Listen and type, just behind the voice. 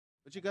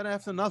But you gotta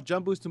have enough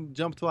jump boost to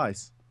jump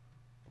twice.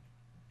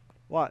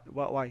 What?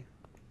 Why?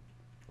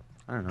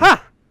 I don't know.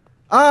 Ha!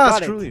 Ah,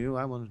 Got screw it. you.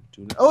 I want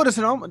to do that. Oh, there's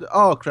an almond.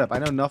 Oh, crap. I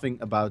know nothing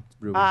about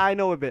brewing. I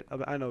know a bit.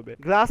 I know a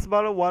bit. Glass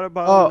bottle, water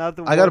bottle, Oh,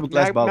 another I got a word.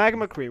 glass bottle.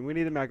 Magma cream. We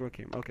need a magma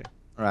cream. Okay.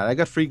 Alright, I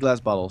got 3 glass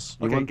bottles.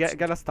 You Okay. want...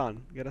 Get a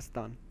stun. Get a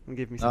stun. And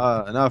give me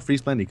some. No,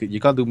 three's plenty. You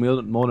can't do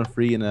more than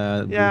 3 in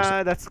a...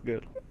 Yeah, that's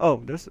good.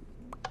 Oh, there's.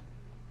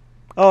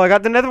 Oh, I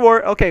got the nether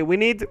wart. Okay, we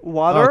need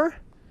water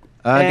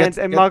and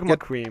a magma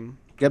cream.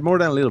 Get more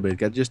than a little bit.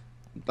 Get just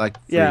like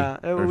 3. Yeah,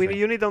 Perfect.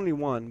 you need only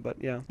one, but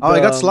yeah. Oh, I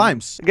got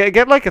slimes.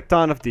 Get like a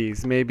ton of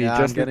these, maybe, Yeah,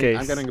 just in case.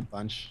 I'm getting a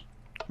bunch.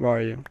 Where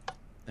are you?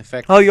 In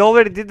fact, Oh, you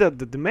already did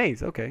the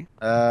maze. Okay.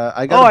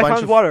 I got Oh, a I bunch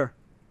found of... water.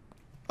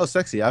 Oh,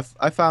 sexy.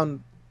 I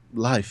found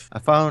life. I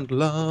found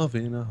love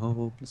in a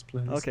hopeless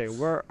place. Okay,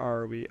 where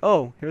are we?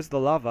 Oh, here's the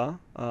lava.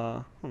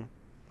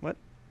 What?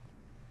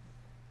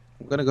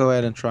 I'm gonna go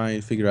ahead and try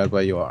and figure out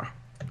where you are.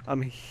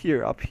 I'm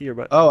here, up here,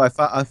 but Oh,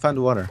 I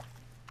found water.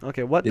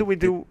 okay. What do It- we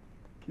do?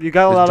 You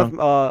got a it's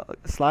lot of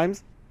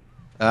slimes.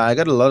 I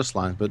got a lot of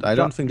slime, but I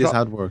don't Drop- think this is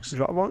drop- how it works.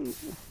 Drop one.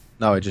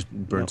 No, it just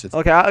burns it.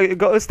 Okay,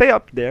 go stay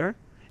up there.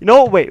 You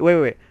know, wait.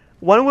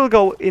 One will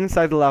go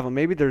inside the lava.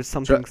 Maybe there's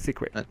something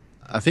secret.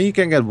 I think you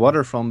can get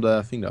water from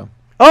the thing though.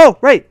 Oh,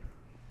 right.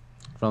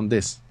 From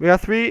this. We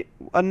have 3,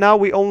 and now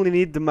we only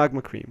need the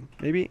magma cream.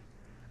 Maybe.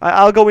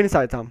 I'll go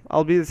inside, Tom.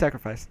 I'll be the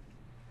sacrifice.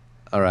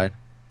 All right.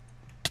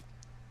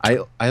 I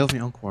have my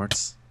own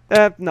quartz.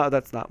 No,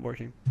 that's not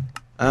working.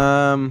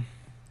 All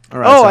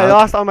right. Oh, so I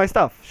lost all my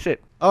stuff.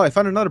 Shit. Oh, I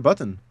found another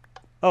button.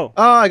 Oh.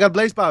 Oh, I got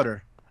blaze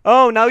powder.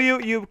 Oh, now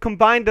you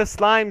combine the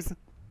slimes.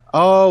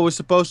 Oh, we're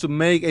supposed to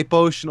make a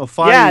potion of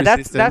fire Yeah,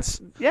 resistance.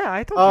 that's yeah.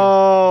 I told you.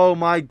 Oh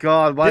my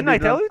God! Why Didn't I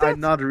did tell you I that?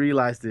 not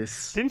realize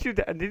this?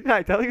 Didn't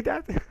I tell you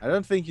that? I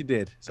don't think you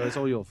did, so it's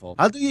all your fault.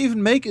 How do you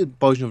even make a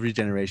potion of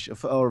regeneration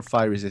or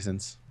fire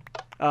resistance?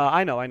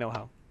 I know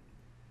how.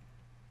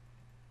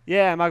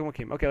 Yeah, magma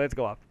cream. Okay, let's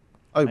go up.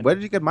 Oh, where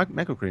did you get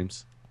macro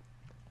creams?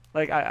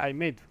 Like I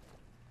made.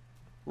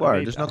 Where?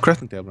 made There's no that.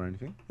 crafting table or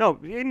anything. No,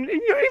 in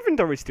your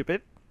inventory,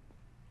 stupid.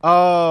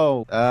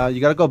 Oh,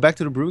 you gotta go back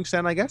to the brewing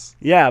stand, I guess.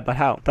 Yeah, but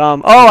how?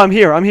 Oh, I'm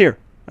here.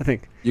 I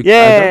think. You- I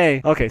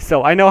Yay! Okay,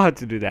 so I know how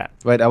to do that.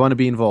 Wait, I want to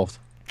be involved.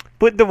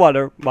 Put the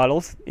water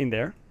bottles in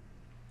there.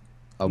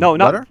 Oh, No,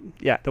 not water?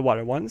 yeah, the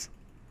water ones.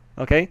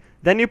 Okay.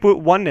 Then you put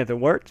 1 nether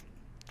wart.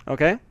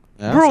 Okay.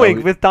 Yeah,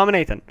 Brewing with Tom and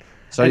Nathan.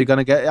 So you're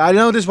gonna get. I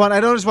know this one.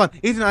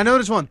 Ethan, I know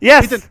this one.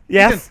 Yes, Ethan,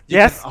 yes, Ethan,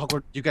 yes.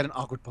 You get an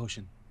awkward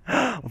potion.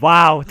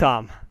 Wow,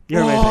 Tom,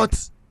 you're amazing.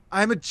 What?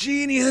 I'm a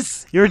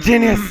genius. You're a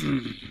genius.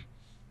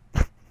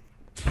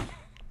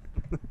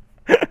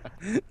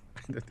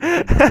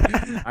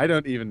 I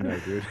don't even know,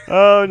 dude.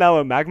 Oh, now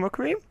a magma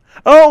cream.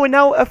 Oh, and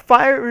now a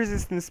fire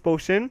resistance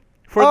potion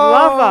for the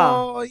lava.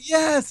 Oh,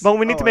 yes. But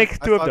we need to make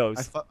I 2 of thought-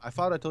 those. I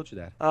thought I told you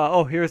that.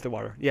 Oh, here's the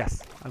water.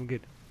 Yes, I'm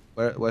good.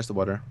 Where's the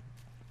water?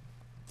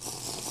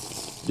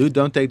 Dude,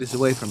 don't take this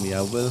away from me.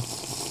 I will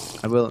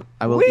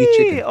eat Whee!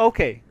 chicken.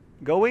 Okay,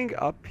 going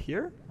up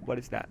here. What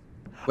is that?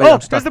 Wait, oh,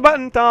 I'm stuck. press the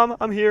button, Tom.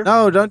 I'm here.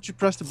 No, don't you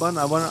press the button.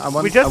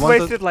 We just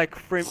wasted like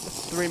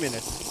 3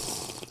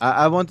 minutes.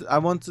 I want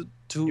to.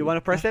 You want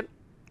to press it?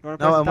 You wanna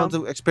No, press I it, want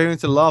Tom? to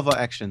experience the lava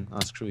action. Oh,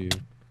 screw you.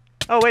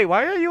 Oh wait,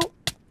 why do you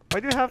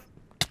have?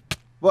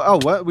 Well, oh,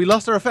 what? We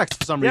lost our effects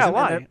for some Yeah, reason.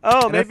 why? And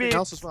Oh, and maybe everything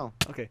else as well.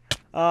 Okay.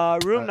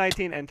 Room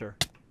 19, enter.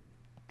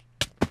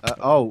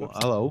 Oh,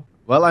 hello.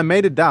 Well, I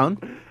made it down.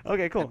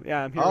 Okay, cool.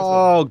 Yeah, I'm here as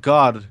well. Oh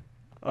God.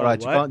 Oh, All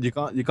right, what? you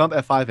can't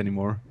F5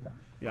 anymore.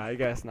 Yeah, I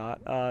guess not.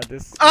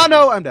 This. Oh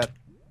no, I'm dead.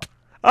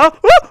 Oh,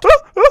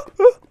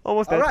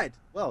 almost dead. All right.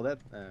 Well, that.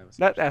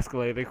 That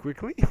escalated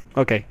quickly.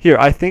 Okay, here.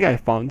 I think I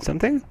found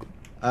something.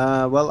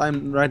 Well,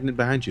 I'm right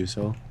behind you,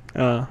 so.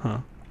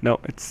 No,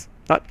 it's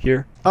not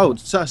here. Oh,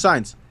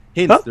 signs.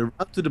 Hint: Huh? the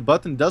run to the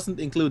button doesn't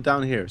include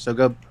down here. So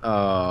go.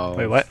 Oh.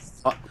 Wait, what?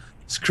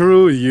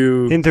 Screw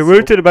you. In the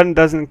route to the button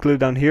doesn't include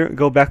down here.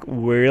 Go back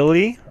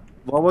really.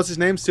 What was his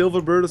name?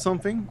 Silverbird or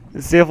something?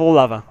 Silver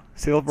lava.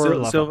 Silver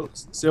lava.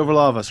 Silver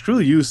lava. Screw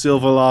you,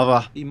 silver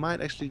lava. He might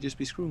actually just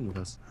be screwing with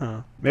us.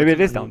 Huh. Maybe it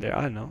is down there.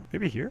 I don't know.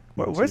 Maybe here.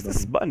 Where's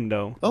this button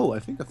though? Oh, I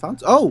think I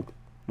found. Oh.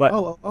 What?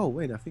 Oh,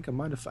 wait. I think I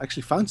might have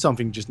actually found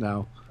something just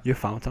now. You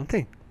found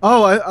something.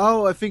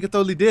 Oh, I think I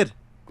totally did.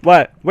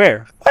 What?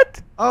 Where?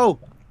 What?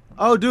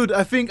 Oh, dude.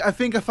 I think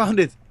I found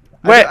it.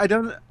 Where?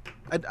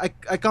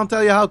 I can't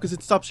tell you how because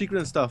it's top secret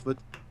and stuff. But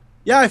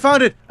yeah, I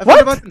found it. I What? found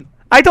the button.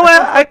 I don't.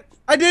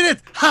 I did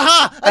it.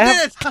 Haha! I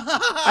did it.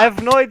 I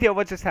have no idea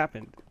what just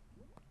happened.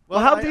 Well,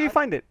 how did you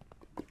find it?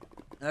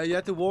 You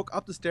had to walk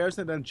up the stairs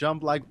and then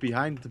jump like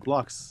behind the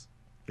blocks.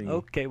 Thingy.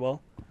 Okay,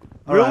 well.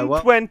 All right, Room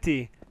well-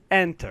 20.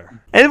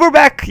 Enter. And we're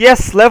back.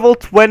 Yes, level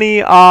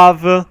 20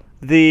 of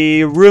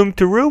the room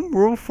to room,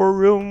 room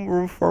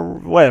for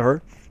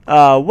whatever.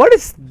 What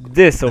is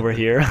this over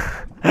here?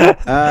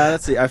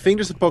 Let's see. I think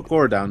there's a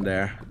parkour down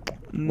there.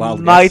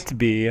 Wild Might guess.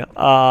 be.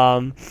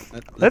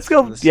 Let's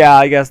Go. let's- Yeah,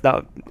 I guess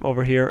that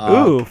over here.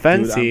 Ooh, Dude,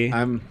 fancy.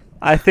 I'm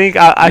I think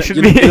I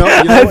should be. You know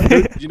what,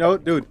 dude? You know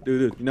what?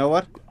 Dude, you know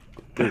what?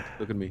 Dude,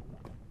 look at me.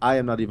 I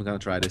am not even gonna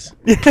try this.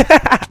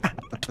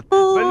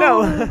 But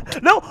no,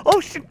 no! Oh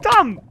shit,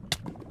 Tom!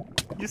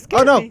 You Oh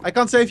scared no, me. I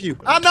can't save you.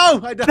 Oh no,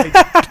 I died.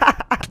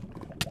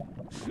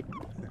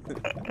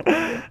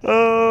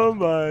 Oh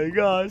my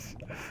gosh,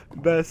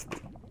 best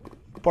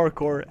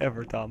parkour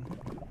ever, Tom.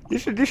 You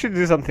should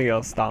do something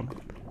else, Tom.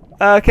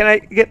 Can I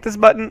get this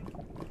button?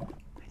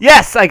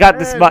 Yes, I got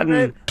this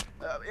button.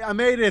 I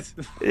made it.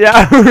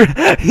 Yeah.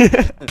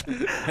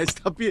 Hey,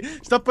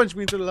 stop punching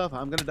me into the lava.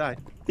 I'm gonna die.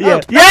 Yeah.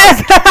 Oh, Yes.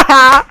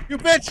 you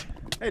bitch!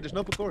 Hey, there's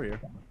no parkour here.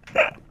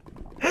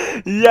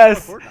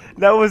 Yes.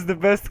 That was the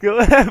best kill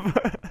ever.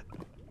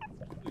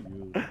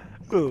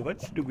 Ooh,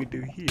 what should we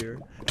do here?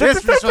 This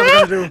is what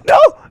I'm gonna do. No!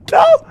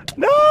 No!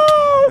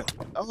 No!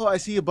 Oh, I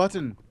see a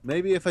button.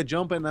 Maybe if I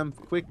jump and I'm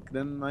quick,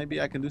 then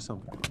maybe I can do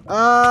something.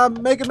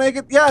 Make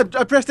it. Yeah,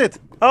 I pressed it.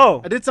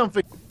 Oh. I did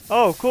something.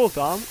 Oh, cool,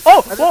 Tom.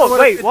 Oh, don't know whoa, what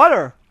I wait, did.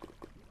 water.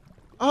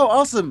 Oh,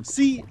 awesome.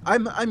 See,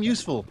 I'm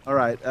useful. All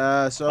right.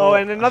 So. Oh,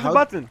 and another how-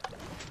 button.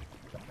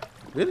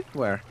 Really?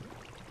 Where?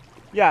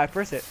 Yeah, I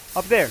press it.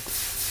 Up there.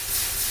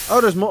 Oh,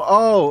 there's more.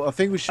 Oh, I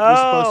think we're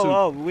supposed to.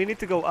 Oh, we need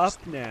to go up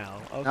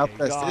now. Okay, Now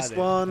press got this it.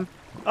 one.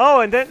 Oh,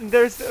 and then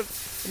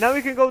there's... now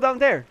we can go down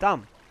there,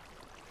 Tom.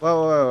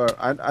 Whoa.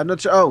 I'm not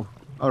sure. Oh,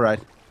 all right.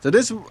 So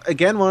this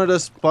again one of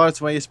those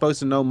parts where you're supposed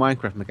to know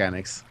Minecraft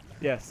mechanics.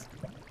 Yes.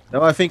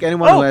 No, I think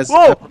anyone who Oh, has.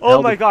 whoa! Oh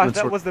held my a gosh, good that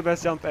sword- was the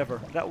best jump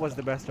ever. That was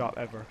the best drop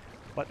ever.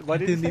 What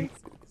did you say?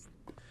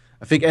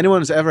 I think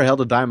anyone who's ever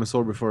held a diamond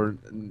sword before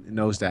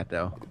knows that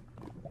though.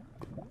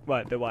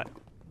 What? The what?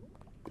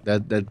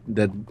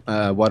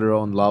 That water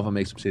on lava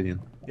makes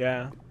obsidian.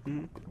 Yeah.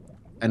 Mhm.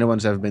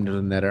 Anyone's ever been to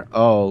the Nether?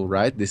 Oh,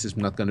 right. This is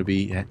not going to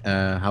be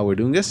how we're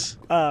doing this.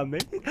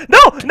 Maybe. No!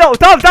 No!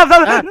 Tom! Tom!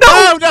 Tom!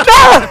 No! no!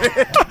 No!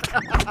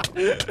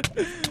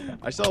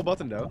 I saw a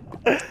button though.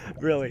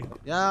 Really?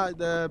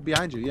 Yeah,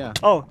 behind you. Yeah.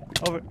 Oh,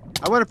 over.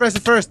 I want to press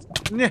it first.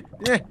 Yeah.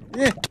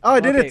 Oh, I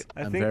did Okay, it.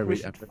 I I'm think we very-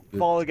 should I'm very good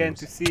fall at again games.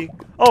 to see.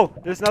 Oh,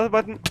 there's another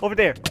button over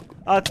there.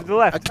 To the I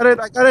left. got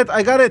it.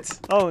 I got it.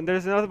 Oh, and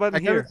there's another I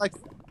button got here. it like.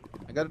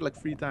 I got it like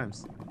 3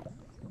 times.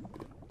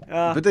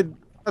 But But they're not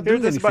here's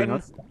doing this anything.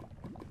 button.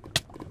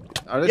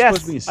 Are they Yes,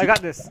 supposed to be in I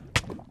got this.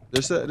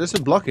 There's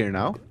a block here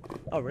now.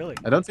 Oh, really?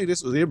 I don't think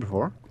this was here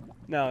before.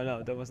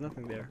 No, there was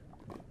nothing there.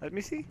 Let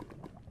me see.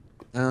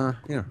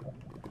 Here.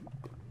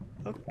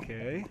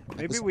 Okay,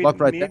 maybe There's a we block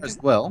right need. there as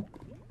well.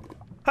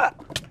 Ha!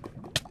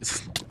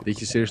 Did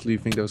you seriously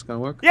think that was gonna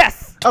work?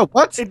 Yes, Oh,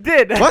 what? it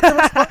did. What? There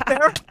was a block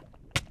there?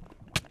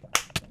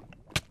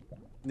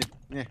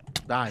 Yeah,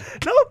 die.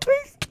 No,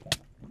 please.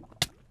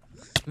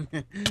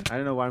 I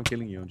don't know why I'm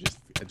killing you.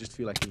 I just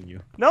feel like killing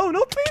you. No,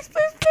 please.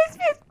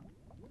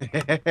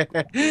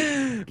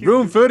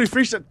 Room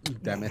 33.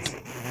 Damn it.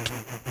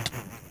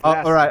 Oh,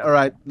 Yes. all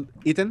right.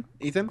 Ethan,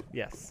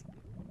 Yes.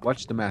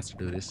 watch the master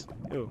do this.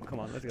 Oh, come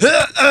on, let's go.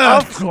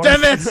 Of course.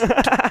 Damn it!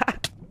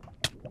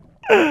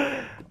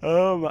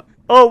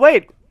 Oh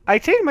wait, I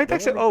changed my Don't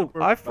texture. worry, Oh, don't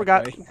worry, I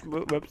forgot. okay.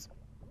 Whoops.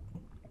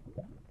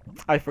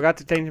 I forgot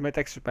to change my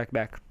texture pack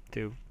back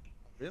to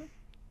Really?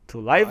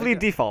 lively Okay.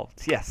 default.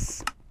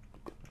 Yes.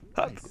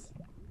 Hup. Nice.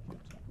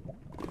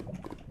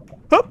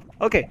 Hup.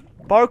 Okay.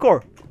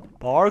 Parkour.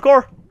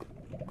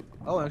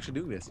 Oh, I'm actually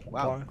doing this.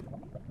 Wow.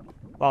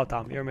 Wow,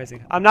 Tom, you're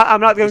amazing. I'm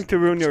not going to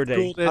ruin your day.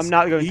 Call this I'm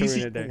not going to ruin easy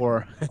your day.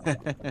 for-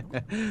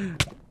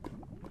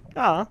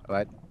 Ah.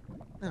 Right.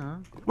 Uh,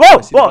 Whoa!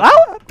 I see the Whoa!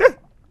 Ow!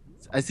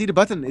 I see the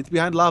button. It's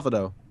behind lava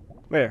though.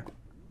 Where?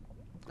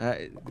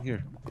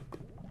 Here.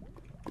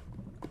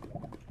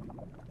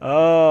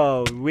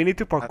 Oh, we need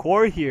to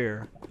parkour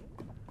here.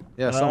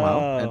 Yeah, somehow.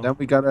 Oh. And then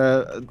we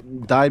gotta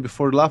die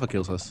before the lava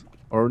kills us.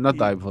 Or not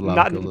die before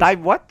lava kills Not dive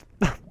what?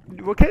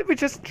 Well, can't we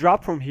just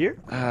drop from here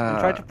us. and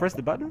try to press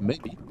the button?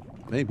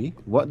 Maybe.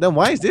 What? Then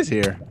why is this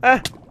here?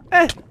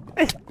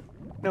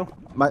 No.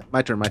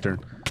 My turn.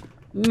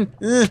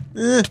 Yes,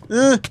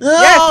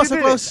 Oh, you so did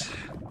it. close.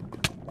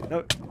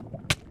 No.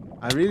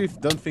 I really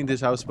don't think this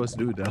is how I was supposed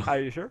to do it though. Are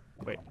you sure?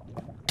 Wait.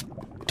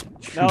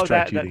 No,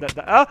 Try that. cheating.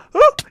 Oh,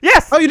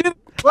 yes! Oh, you did it!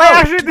 I Wow.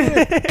 actually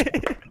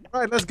did.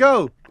 Right, let's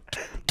go.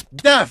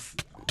 Death.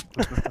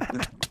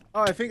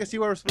 Oh, I think I see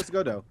where we're supposed to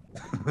go though.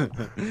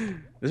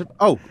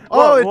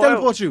 Whoa, it whoa.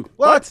 teleports you.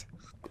 What?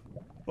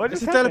 What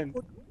It's just a happened?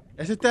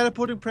 It's a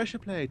teleporting pressure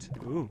plate.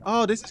 Ooh.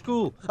 Oh, this is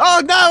cool.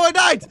 Oh no, I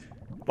died!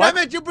 What?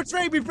 Damn it, you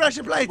betrayed me,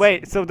 pressure plate!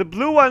 Wait, so the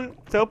blue one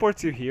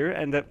teleports you here,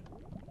 and the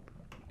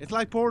It's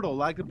like Portal.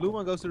 Like the blue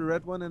one goes to the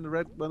red one, and the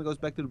red one goes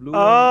back to the blue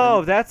one. oh,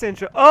 and- that's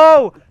interesting.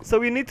 Oh, so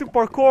we need to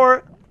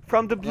parkour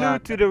from the blue Yeah.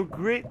 to the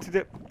gray to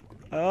the.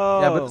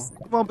 Oh. Yeah, but the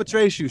second one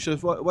betrays you, so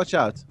watch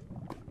out.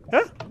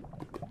 Huh?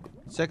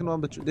 Second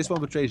one, this one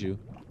betrays you.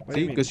 What do See,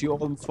 you mean? because you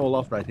almost fall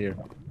off right here.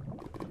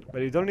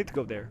 But you don't need to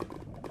go there.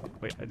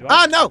 Wait, do I?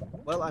 Ah, no!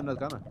 Well, I'm not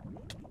gonna.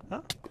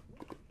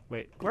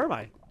 Wait, where am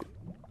I?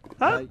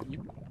 Huh?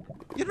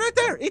 You're right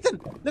there, Ethan.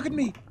 Look at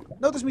me.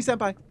 Notice me,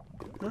 senpai.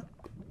 Huh?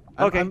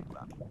 I'm, Okay.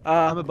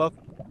 I'm above.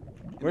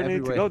 Where do you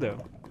need to go though?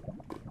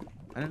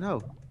 I don't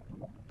know.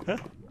 Huh?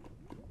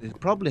 It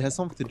probably has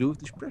something to do with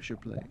these pressure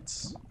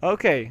plates.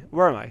 Okay,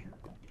 where am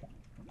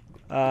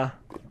I?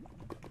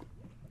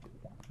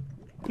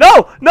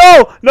 No!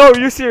 No! No, are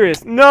you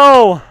serious?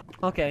 No!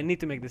 Okay, I need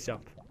to make this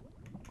jump.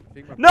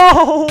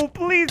 No!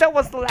 Please, that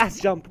was the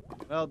last jump.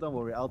 Well, don't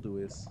worry, I'll do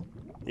this.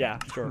 Yeah,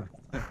 sure.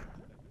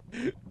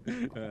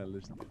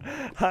 Listen.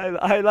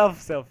 I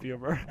love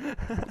self-humor.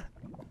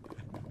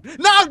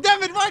 No,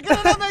 damn it! Why can't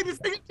I not make this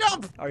freaking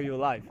jump? Are you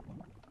alive?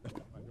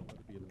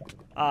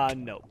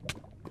 No.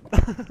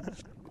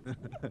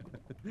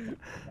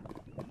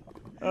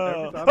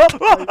 Every time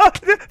Oh,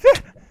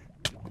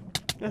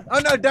 Oh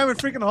no, damn it,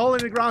 freaking hole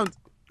in the ground.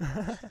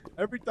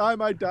 Every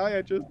time I die,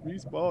 I just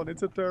respawn.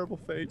 It's a terrible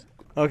fate.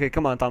 okay,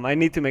 come on, Tom. I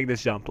need to make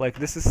this jump. Like,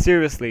 this is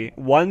seriously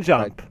one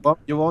jump. Right. Well,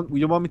 you want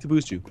me to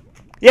boost you?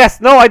 Yes!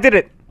 No, I did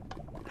it!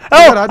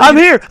 Oh! God, I'm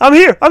here! I'm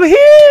here! I'm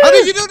here! How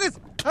did you do this?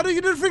 How do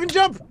you do the freaking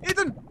jump?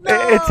 Ethan!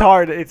 No! It's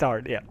hard. It's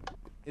hard, yeah.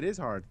 It is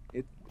hard.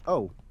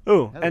 Oh.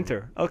 Ooh, Hello.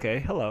 enter. Okay,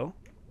 hello.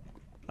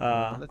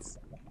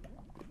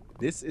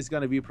 This is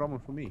gonna be a problem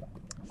for me.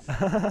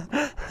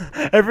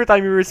 Every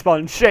time you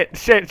respawn, shit,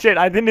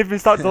 I didn't even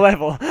start the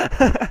level.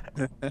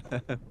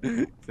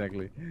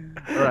 Exactly.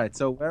 Alright,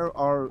 so where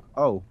are...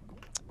 Oh.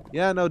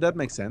 Yeah, no, that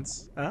makes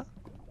sense. Huh?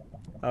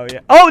 Oh,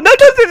 yeah. Oh, no,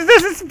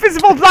 this is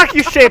visible black,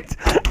 you shit!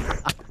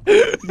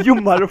 You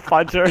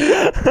motherfucker.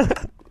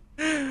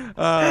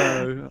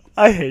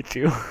 I hate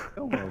you.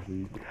 Come on,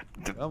 dude.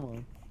 Come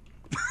on.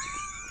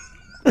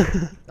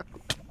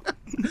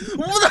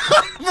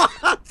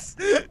 What?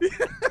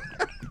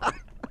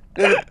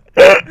 Yes.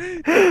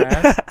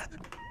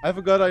 I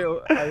forgot I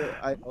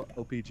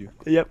OP'd you.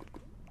 Yep.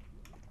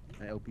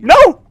 I OP'd you.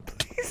 No!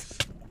 Please!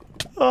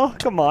 Oh,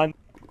 come on.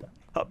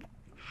 Up.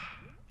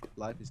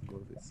 Life is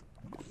worth this.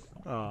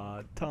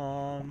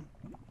 Tom.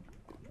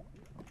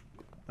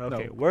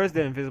 Okay, No. where's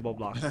the invisible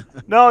block?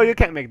 No, you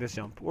can't make this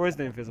jump. Where's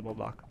the invisible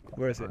block?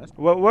 Where is it? that's-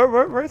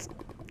 Where is...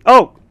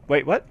 Oh!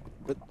 Wait, what?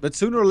 But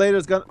sooner or later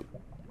it's gonna...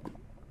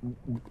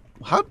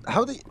 How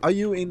are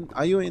you in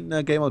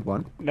game mode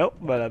 1? Nope,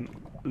 but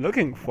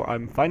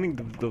I'm finding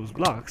those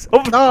blocks.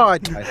 Oh! No,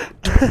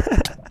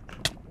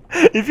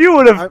 If you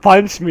would have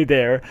punched me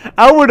there,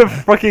 I would have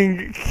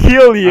fucking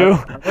killed you.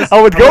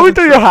 I would I go wasn't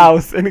into your trying.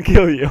 house and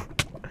kill you.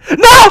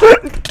 No!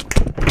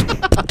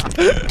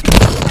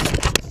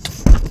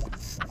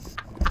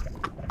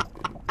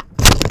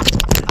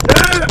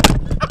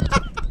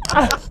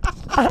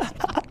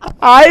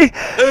 I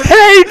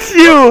hate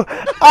you!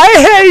 I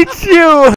hate you!